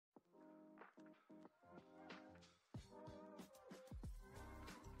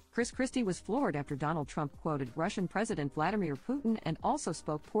Christie was floored after Donald Trump quoted Russian President Vladimir Putin and also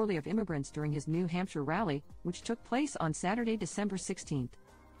spoke poorly of immigrants during his New Hampshire rally, which took place on Saturday, December 16.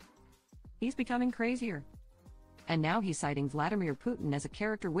 He's becoming crazier. And now he's citing Vladimir Putin as a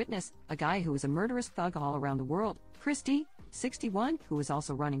character witness, a guy who is a murderous thug all around the world. Christie, 61, who is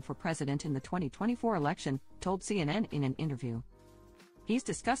also running for president in the 2024 election, told CNN in an interview. He's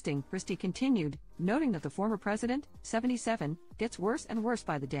disgusting, Christie continued, noting that the former president, 77, gets worse and worse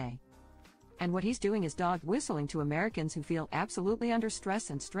by the day. And what he's doing is dog whistling to Americans who feel absolutely under stress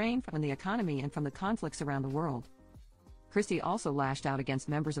and strain from the economy and from the conflicts around the world. Christie also lashed out against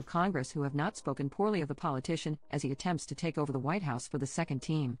members of Congress who have not spoken poorly of the politician as he attempts to take over the White House for the second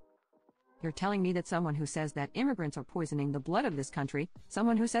team. You're telling me that someone who says that immigrants are poisoning the blood of this country,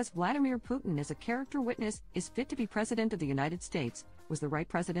 someone who says Vladimir Putin is a character witness, is fit to be president of the United States, was the right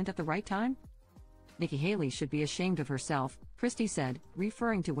president at the right time? Nikki Haley should be ashamed of herself, Christie said,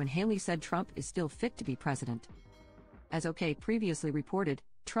 referring to when Haley said Trump is still fit to be president. As OK previously reported,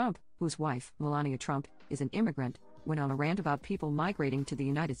 Trump, whose wife, Melania Trump, is an immigrant, went on a rant about people migrating to the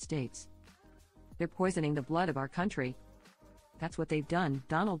United States. They're poisoning the blood of our country. That's what they've done,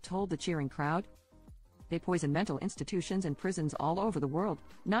 Donald told the cheering crowd. They poison mental institutions and prisons all over the world,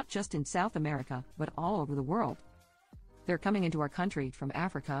 not just in South America, but all over the world. They're coming into our country from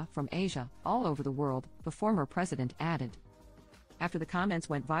Africa, from Asia, all over the world, the former president added. After the comments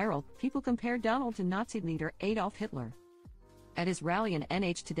went viral, people compared Donald to Nazi leader Adolf Hitler. At his rally in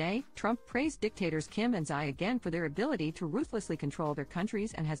NH today, Trump praised dictators Kim and Xi again for their ability to ruthlessly control their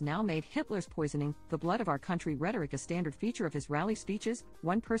countries and has now made Hitler's poisoning the blood of our country rhetoric a standard feature of his rally speeches,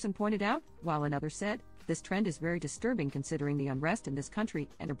 one person pointed out, while another said, this trend is very disturbing considering the unrest in this country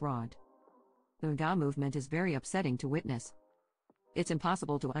and abroad. The MAGA movement is very upsetting to witness. It's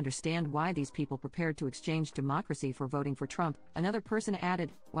impossible to understand why these people prepared to exchange democracy for voting for Trump, another person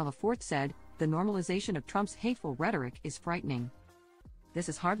added, while a fourth said, the normalization of Trump's hateful rhetoric is frightening. This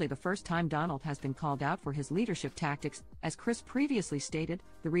is hardly the first time Donald has been called out for his leadership tactics, as Chris previously stated,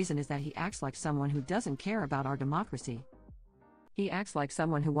 the reason is that he acts like someone who doesn't care about our democracy. He acts like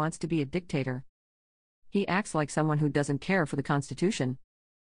someone who wants to be a dictator. He acts like someone who doesn't care for the Constitution.